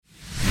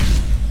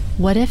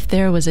What if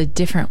there was a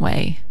different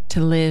way to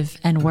live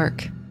and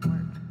work?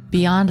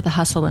 Beyond the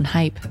hustle and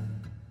hype,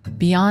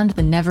 beyond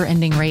the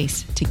never-ending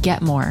race to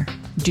get more,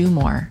 do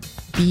more,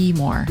 be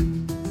more.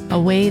 A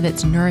way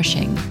that's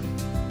nourishing,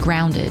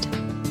 grounded,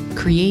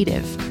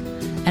 creative,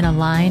 and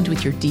aligned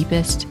with your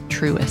deepest,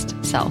 truest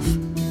self.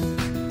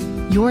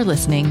 You're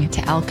listening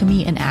to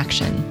Alchemy in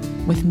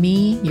Action with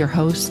me, your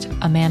host,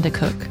 Amanda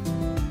Cook.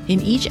 In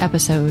each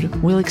episode,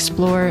 we'll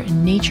explore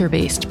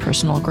nature-based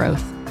personal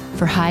growth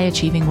for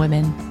high-achieving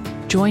women.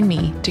 Join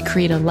me to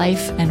create a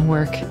life and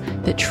work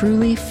that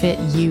truly fit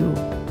you,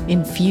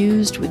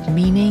 infused with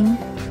meaning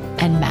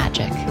and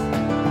magic.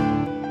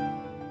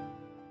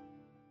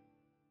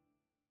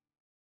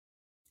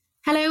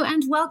 Hello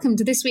and welcome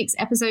to this week's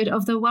episode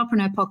of the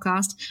Wellpreneur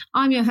podcast.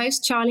 I'm your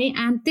host, Charlie,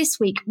 and this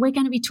week we're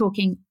going to be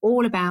talking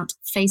all about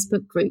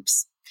Facebook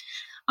groups.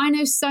 I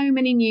know so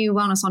many new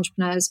wellness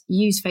entrepreneurs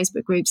use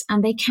Facebook groups,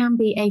 and they can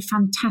be a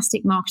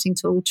fantastic marketing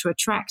tool to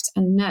attract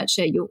and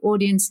nurture your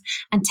audience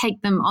and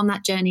take them on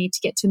that journey to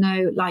get to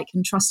know, like,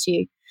 and trust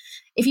you.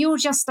 If you're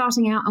just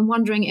starting out and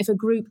wondering if a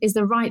group is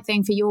the right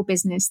thing for your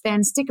business,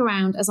 then stick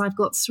around as I've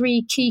got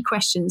 3 key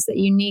questions that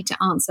you need to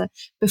answer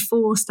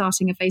before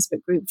starting a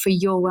Facebook group for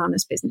your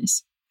wellness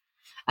business.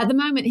 At the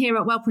moment here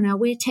at Wellpreneur,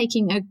 we're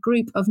taking a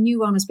group of new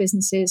wellness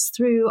businesses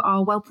through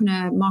our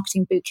Wellpreneur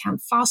Marketing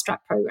Bootcamp Fast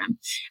Track program.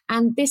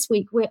 And this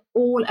week, we're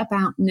all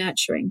about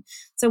nurturing.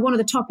 So one of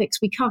the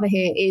topics we cover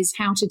here is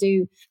how to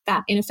do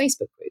that in a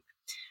Facebook group.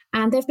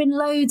 And there have been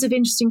loads of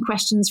interesting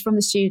questions from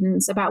the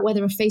students about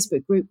whether a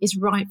Facebook group is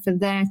right for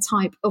their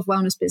type of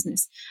wellness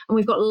business. And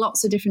we've got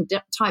lots of different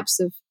types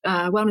of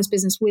wellness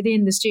business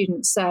within the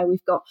students. So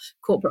we've got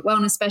corporate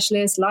wellness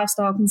specialists,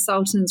 lifestyle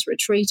consultants,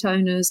 retreat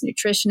owners,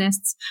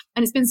 nutritionists.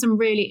 And it's been some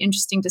really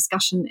interesting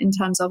discussion in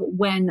terms of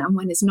when and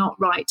when it's not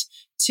right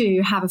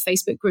to have a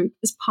Facebook group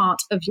as part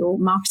of your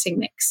marketing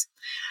mix.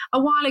 A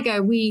while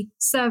ago, we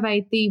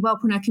surveyed the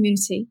Wellpreneur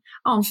community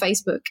on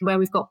Facebook, where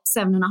we've got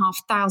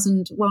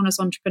 7,500 wellness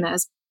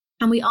entrepreneurs.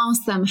 And we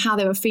asked them how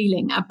they were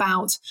feeling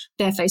about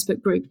their Facebook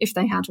group, if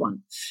they had one.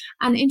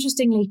 And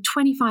interestingly,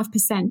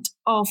 25%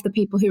 of the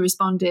people who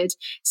responded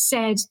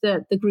said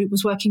that a group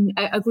was working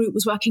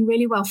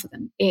really well for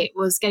them. It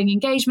was getting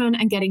engagement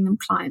and getting them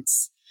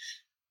clients.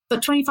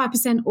 But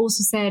 25%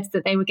 also said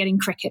that they were getting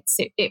crickets.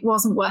 It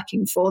wasn't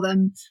working for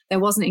them. There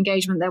wasn't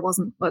engagement.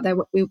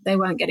 They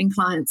weren't getting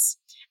clients.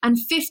 And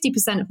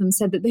 50% of them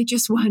said that they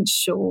just weren't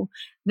sure.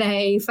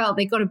 They felt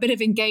they got a bit of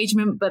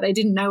engagement, but they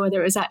didn't know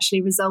whether it was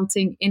actually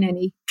resulting in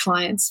any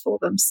clients for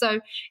them.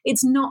 So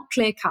it's not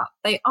clear cut.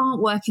 They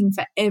aren't working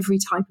for every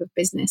type of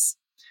business.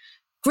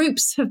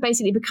 Groups have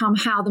basically become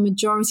how the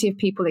majority of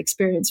people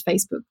experience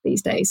Facebook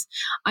these days.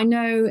 I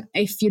know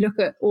if you look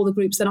at all the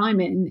groups that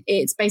I'm in,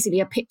 it's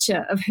basically a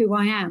picture of who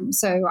I am.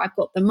 So I've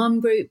got the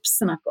mum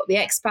groups and I've got the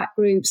expat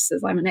groups,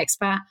 as I'm an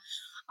expat.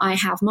 I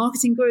have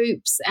marketing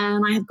groups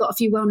and I have got a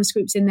few wellness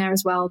groups in there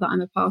as well that I'm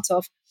a part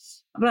of.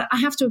 But I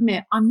have to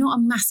admit, I'm not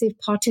a massive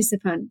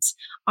participant.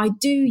 I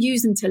do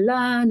use them to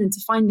learn and to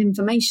find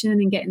information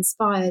and get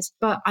inspired,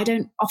 but I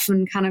don't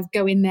often kind of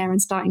go in there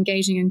and start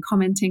engaging and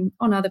commenting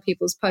on other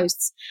people's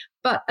posts.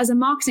 But as a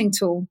marketing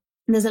tool,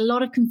 there's a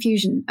lot of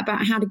confusion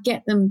about how to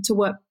get them to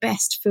work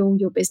best for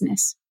your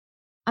business.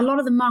 A lot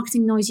of the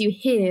marketing noise you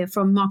hear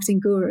from marketing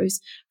gurus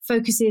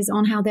focuses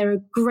on how they're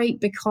great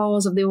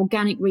because of the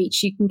organic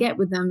reach you can get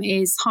with them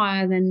is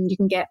higher than you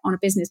can get on a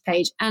business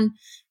page. And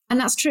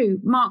that's true.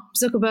 Mark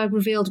Zuckerberg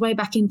revealed way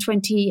back in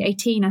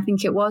 2018, I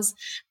think it was,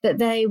 that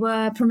they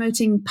were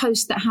promoting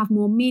posts that have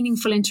more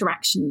meaningful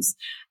interactions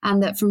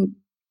and that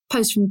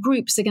posts from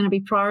groups are going to be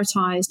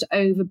prioritized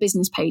over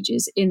business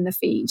pages in the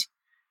feed.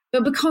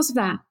 But because of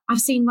that,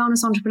 I've seen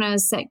wellness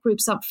entrepreneurs set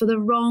groups up for the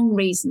wrong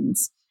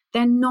reasons.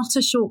 They're not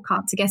a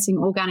shortcut to getting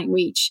organic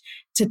reach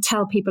to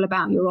tell people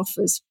about your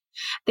offers.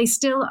 They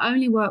still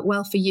only work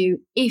well for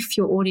you if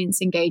your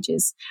audience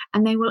engages,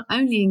 and they will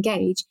only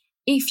engage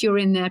if you're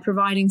in there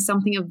providing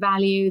something of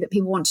value that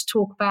people want to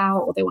talk about,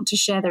 or they want to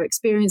share their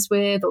experience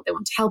with, or they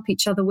want to help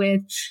each other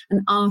with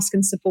and ask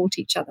and support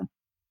each other.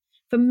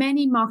 For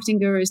many marketing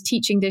gurus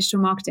teaching digital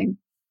marketing,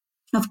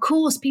 of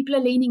course, people are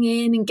leaning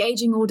in,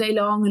 engaging all day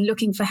long and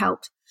looking for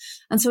help.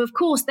 And so, of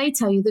course, they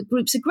tell you that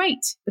groups are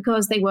great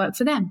because they work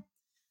for them.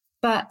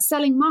 But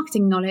selling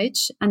marketing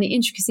knowledge and the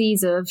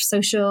intricacies of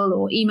social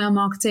or email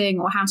marketing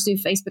or how to do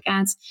Facebook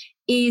ads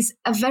is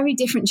a very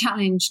different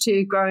challenge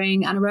to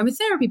growing an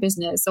aromatherapy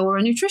business or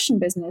a nutrition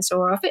business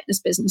or a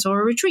fitness business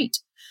or a retreat.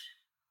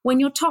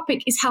 When your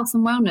topic is health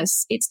and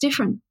wellness, it's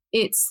different.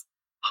 It's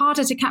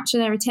harder to capture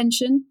their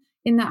attention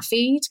in that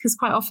feed because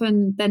quite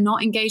often they're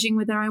not engaging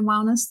with their own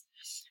wellness.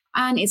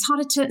 And it's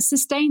harder to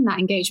sustain that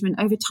engagement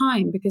over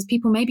time because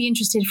people may be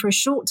interested for a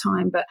short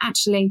time, but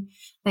actually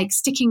like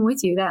sticking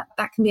with you, that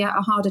can be a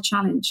harder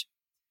challenge.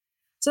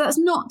 So that's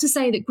not to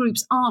say that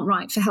groups aren't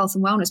right for health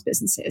and wellness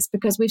businesses,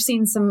 because we've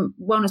seen some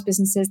wellness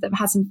businesses that have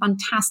had some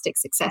fantastic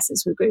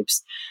successes with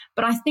groups.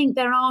 But I think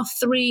there are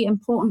 3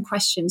 important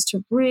questions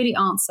to really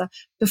answer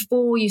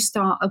before you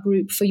start a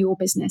group for your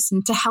business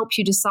and to help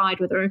you decide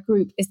whether a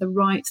group is the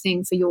right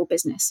thing for your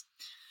business.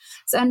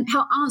 And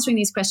how answering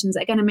these questions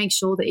are going to make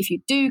sure that if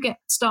you do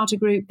start a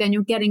group, then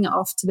you're getting it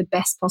off to the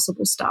best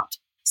possible start.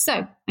 So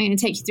I'm going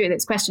to take you through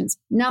those questions.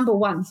 Number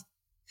one,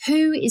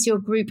 who is your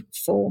group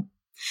for?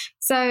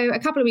 So a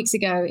couple of weeks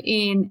ago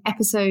in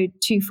episode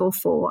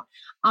 244,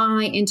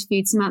 I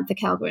interviewed Samantha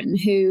Kelgren,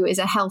 who is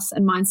a health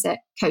and mindset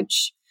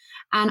coach.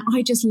 And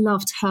I just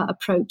loved her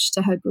approach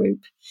to her group.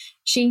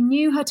 She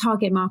knew her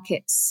target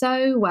market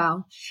so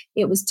well.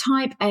 It was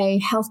type A,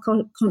 health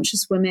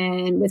conscious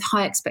women with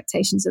high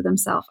expectations of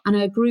themselves. And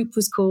her group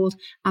was called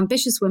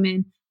Ambitious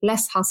Women,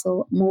 Less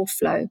Hustle, More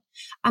Flow.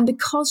 And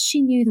because she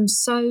knew them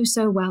so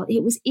well,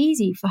 it was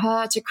easy for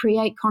her to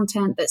create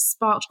content that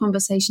sparked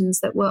conversations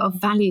that were of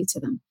value to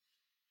them.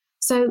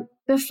 So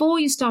before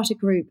you start a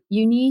group,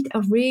 you need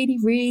a really,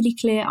 really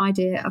clear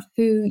idea of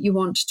who you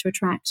want to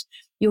attract.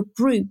 Your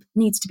group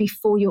needs to be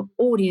for your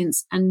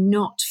audience and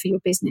not for your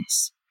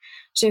business.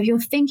 So if you're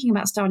thinking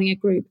about starting a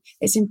group,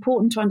 it's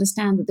important to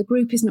understand that the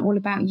group isn't all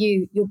about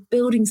you. You're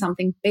building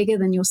something bigger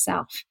than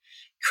yourself.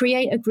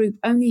 Create a group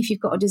only if you've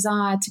got a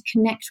desire to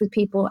connect with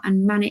people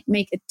and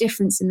make a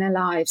difference in their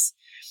lives.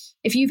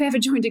 If you've ever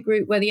joined a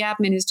group where the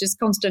admin is just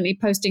constantly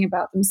posting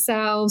about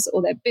themselves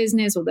or their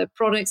business or their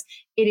products,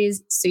 it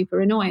is super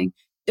annoying.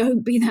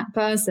 Don't be that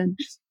person.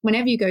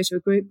 Whenever you go to a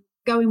group,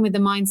 go in with the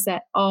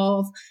mindset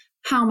of,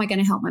 how am I going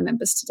to help my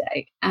members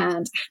today?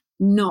 And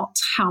not,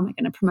 how am I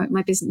going to promote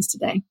my business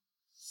today?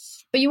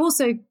 But you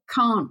also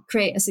can't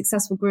create a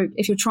successful group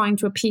if you're trying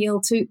to appeal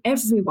to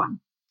everyone,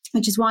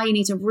 which is why you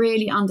need to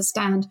really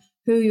understand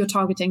who you're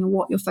targeting and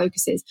what your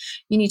focus is.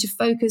 You need to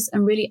focus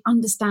and really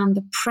understand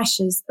the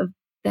pressures of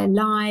their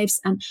lives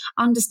and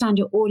understand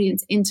your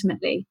audience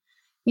intimately.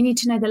 You need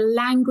to know the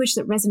language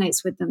that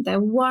resonates with them,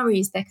 their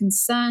worries, their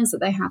concerns that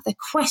they have, their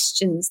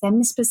questions, their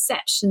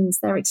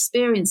misperceptions, their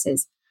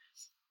experiences.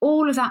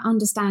 All of that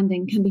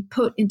understanding can be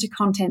put into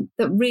content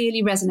that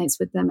really resonates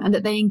with them and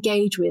that they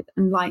engage with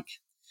and like.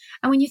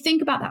 And when you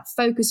think about that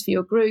focus for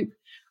your group,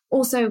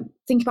 also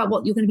think about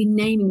what you're going to be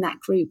naming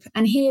that group.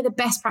 And here the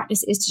best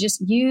practice is to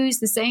just use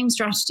the same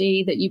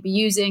strategy that you'd be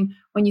using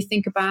when you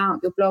think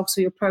about your blogs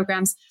or your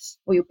programs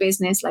or your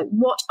business. Like,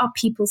 what are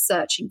people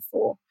searching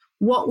for?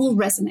 What will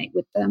resonate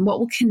with them? What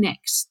will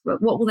connect?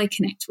 What will they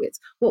connect with?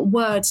 What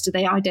words do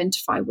they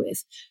identify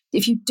with?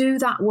 If you do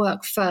that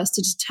work first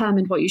to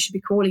determine what you should be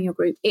calling your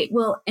group, it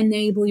will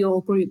enable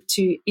your group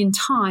to, in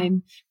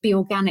time, be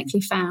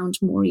organically found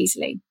more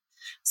easily.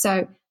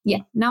 So, yeah,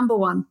 number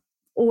one,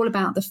 all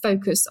about the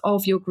focus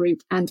of your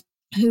group and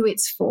who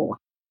it's for.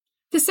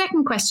 The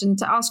second question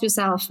to ask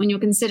yourself when you're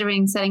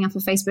considering setting up a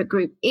Facebook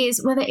group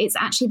is whether it's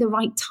actually the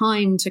right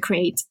time to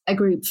create a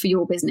group for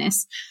your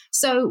business.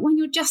 So when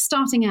you're just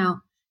starting out,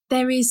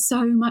 there is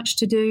so much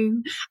to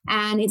do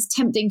and it's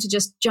tempting to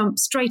just jump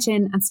straight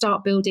in and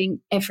start building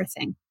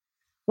everything.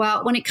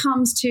 Well, when it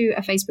comes to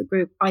a Facebook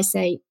group, I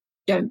say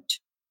don't.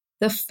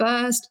 The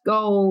first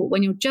goal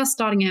when you're just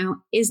starting out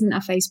isn't a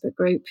Facebook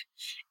group.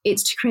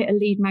 It's to create a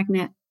lead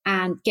magnet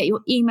and get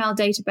your email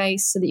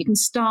database so that you can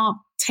start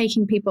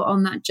taking people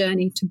on that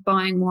journey to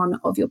buying one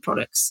of your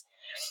products.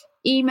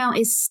 Email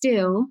is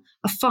still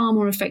a far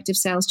more effective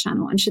sales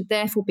channel and should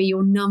therefore be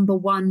your number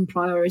one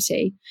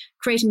priority.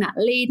 Creating that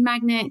lead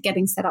magnet,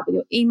 getting set up with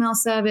your email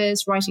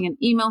service, writing an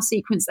email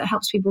sequence that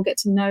helps people get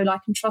to know,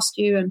 like, and trust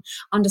you and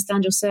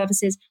understand your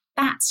services,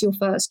 that's your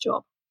first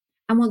job.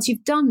 And once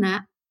you've done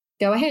that,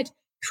 go ahead,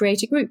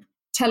 create a group.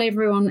 Tell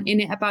everyone in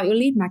it about your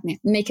lead magnet.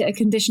 Make it a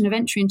condition of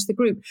entry into the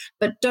group.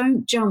 But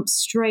don't jump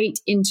straight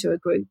into a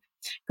group,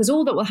 because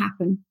all that will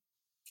happen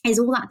is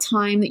all that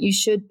time that you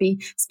should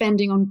be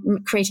spending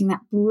on creating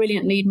that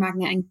brilliant lead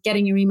magnet and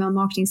getting your email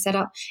marketing set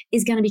up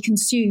is going to be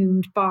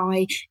consumed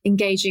by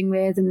engaging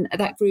with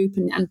that group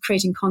and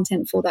creating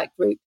content for that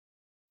group.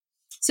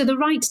 So the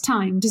right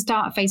time to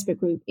start a Facebook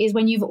group is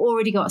when you've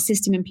already got a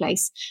system in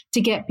place to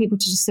get people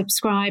to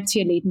subscribe to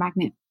your lead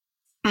magnet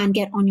and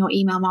get on your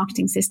email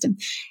marketing system.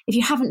 If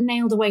you haven't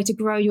nailed a way to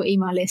grow your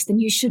email list, then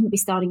you shouldn't be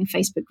starting a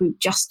Facebook group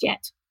just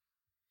yet.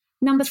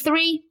 Number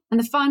 3, and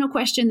the final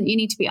question that you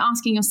need to be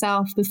asking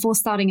yourself before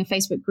starting a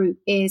Facebook group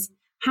is,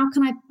 how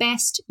can I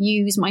best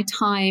use my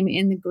time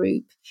in the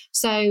group?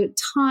 So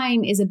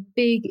time is a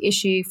big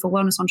issue for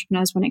wellness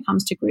entrepreneurs when it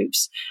comes to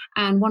groups.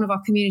 And one of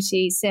our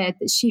communities said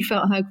that she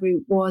felt her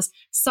group was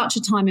such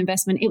a time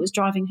investment, it was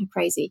driving her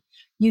crazy.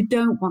 You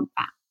don't want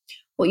that.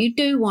 What you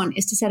do want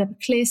is to set up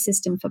a clear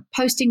system for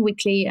posting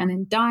weekly and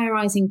then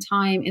diarising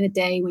time in the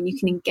day when you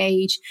can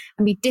engage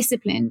and be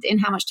disciplined in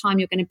how much time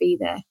you're going to be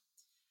there.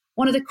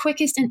 One of the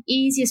quickest and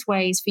easiest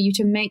ways for you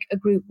to make a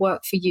group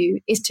work for you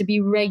is to be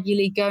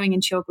regularly going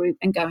into your group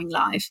and going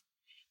live.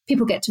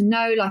 People get to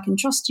know, like, and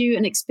trust you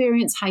and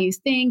experience how you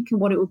think and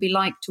what it will be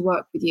like to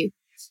work with you.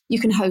 You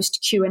can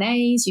host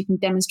Q&As, you can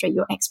demonstrate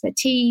your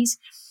expertise,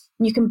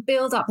 and you can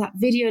build up that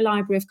video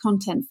library of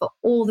content for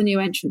all the new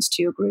entrants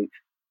to your group.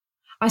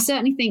 I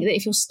certainly think that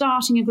if you're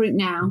starting a group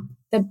now,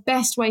 the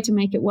best way to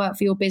make it work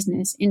for your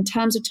business in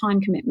terms of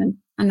time commitment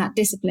and that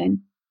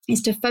discipline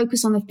is to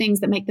focus on the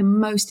things that make the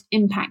most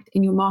impact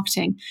in your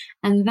marketing.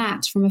 And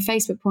that, from a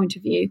Facebook point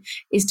of view,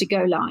 is to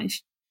go live.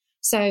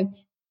 So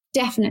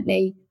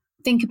definitely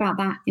think about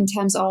that in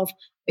terms of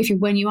if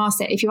you are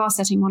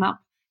setting one up,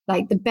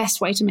 like the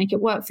best way to make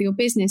it work for your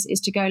business is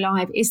to go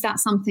live. Is that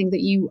something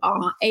that you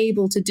are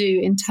able to do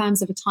in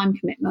terms of a time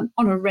commitment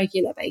on a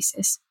regular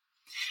basis?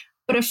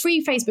 But a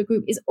free Facebook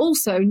group is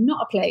also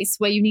not a place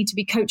where you need to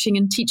be coaching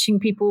and teaching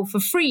people for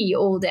free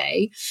all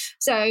day.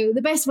 So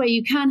the best way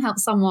you can help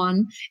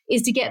someone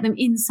is to get them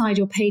inside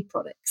your paid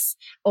products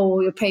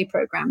or your paid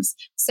programs.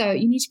 So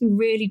you need to be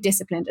really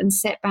disciplined and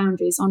set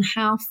boundaries on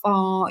how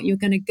far you're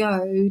going to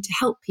go to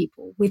help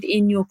people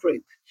within your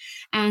group.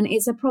 And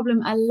it's a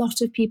problem a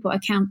lot of people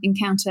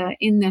encounter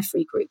in their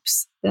free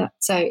groups.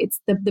 So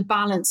it's the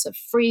balance of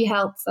free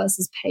help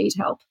versus paid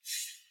help.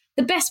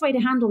 The best way to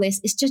handle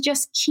this is to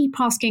just keep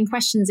asking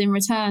questions in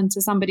return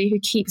to somebody who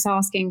keeps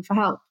asking for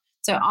help.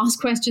 So ask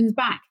questions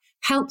back,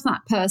 help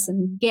that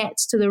person get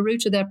to the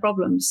root of their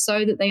problems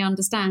so that they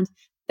understand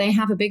they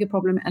have a bigger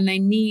problem and they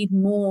need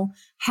more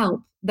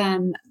help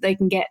than they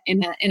can get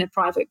in a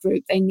private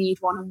group. They need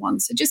one-on-one.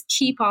 So just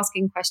keep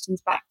asking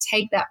questions back,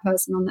 take that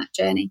person on that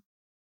journey.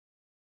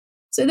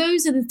 So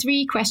those are the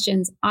 3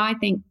 questions I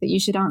think that you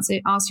should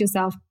ask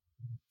yourself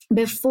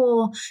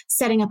before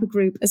setting up a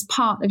group as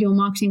part of your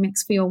marketing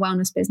mix for your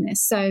wellness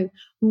business. So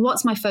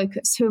what's my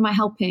focus? Who am I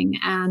helping?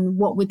 And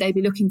what would they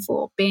be looking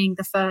for? Being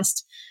the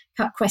first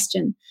cut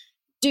question.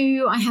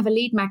 Do I have a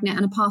lead magnet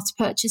and a path to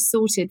purchase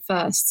sorted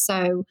first?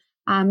 So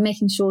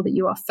making sure that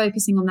you are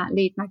focusing on that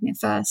lead magnet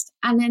first.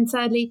 And then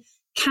thirdly,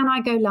 can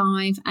I go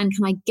live and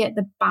can I get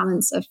the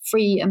balance of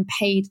free and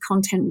paid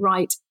content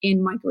right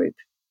in my group?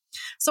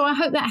 So I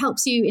hope that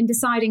helps you in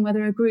deciding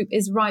whether a group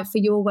is right for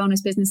your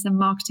wellness business and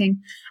marketing.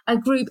 A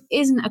group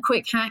isn't a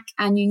quick hack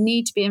and you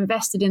need to be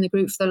invested in the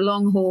group for the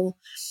long haul.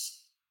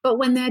 But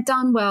when they're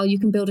done well, you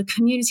can build a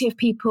community of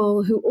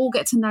people who all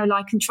get to know,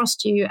 like, and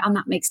trust you. And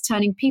that makes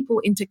turning people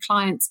into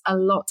clients a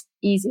lot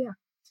easier.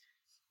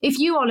 If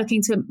you are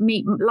looking to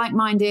meet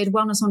like-minded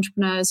wellness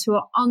entrepreneurs who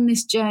are on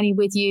this journey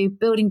with you,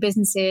 building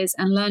businesses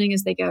and learning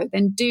as they go,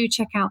 then do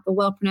check out the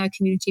Wellpreneur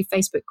Community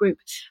Facebook group.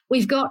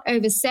 We've got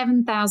over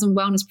 7,000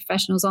 wellness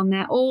professionals on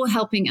there, all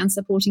helping and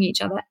supporting each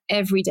other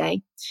every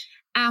day.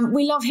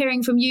 We love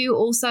hearing from you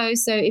also.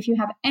 So if you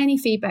have any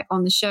feedback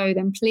on the show,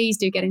 then please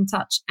do get in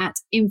touch at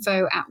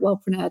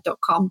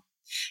info@wellpreneur.com.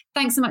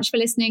 Thanks so much for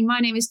listening. My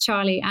name is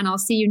Charlie, and I'll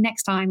see you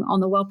next time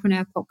on the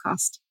Wellpreneur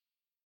podcast.